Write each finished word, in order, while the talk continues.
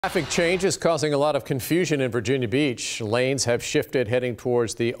Traffic change is causing a lot of confusion in Virginia Beach. Lanes have shifted heading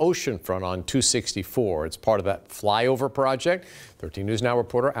towards the ocean front on 264. It's part of that flyover project. 13 News Now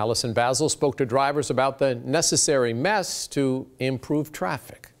reporter Allison Basil spoke to drivers about the necessary mess to improve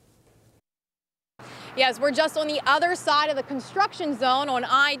traffic. Yes, we're just on the other side of the construction zone on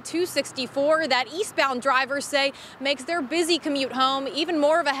I-264 that eastbound drivers say makes their busy commute home even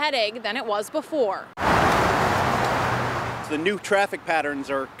more of a headache than it was before. The new traffic patterns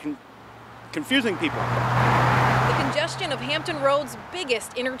are confusing people. The congestion of Hampton Roads'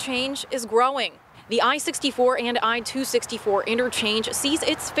 biggest interchange is growing. The I-64 and I-264 interchange sees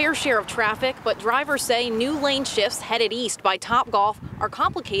its fair share of traffic, but drivers say new lane shifts headed east by TopGolf are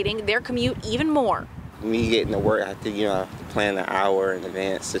complicating their commute even more. Me getting to work, I have to plan an hour in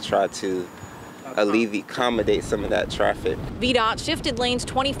advance to try to accommodate some of that traffic. VDOT shifted lanes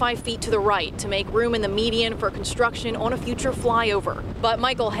 25 feet to the right to make room in the median for construction on a future flyover. But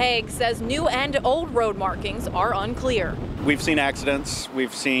Michael Haig says new and old road markings are unclear. We've seen accidents.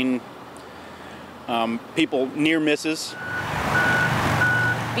 We've seen people near misses.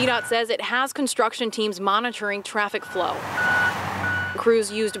 VDOT says it has construction teams monitoring traffic flow.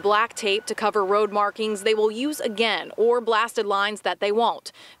 Crews used black tape to cover road markings they will use again or blasted lines that they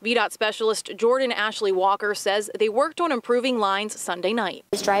won't. VDOT specialist Jordan Ashley Walker says they worked on improving lines Sunday night.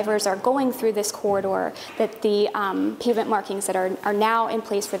 As drivers are going through this corridor, that the pavement markings that are now in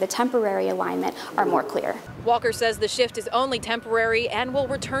place for the temporary alignment are more clear. Walker says the shift is only temporary and will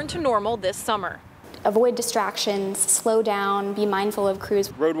return to normal this summer. Avoid distractions, slow down, be mindful of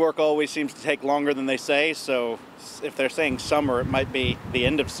crews. Road work always seems to take longer than they say, so if they're saying summer, it might be the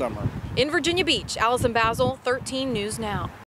end of summer. In Virginia Beach, Allison Basil, 13 News Now.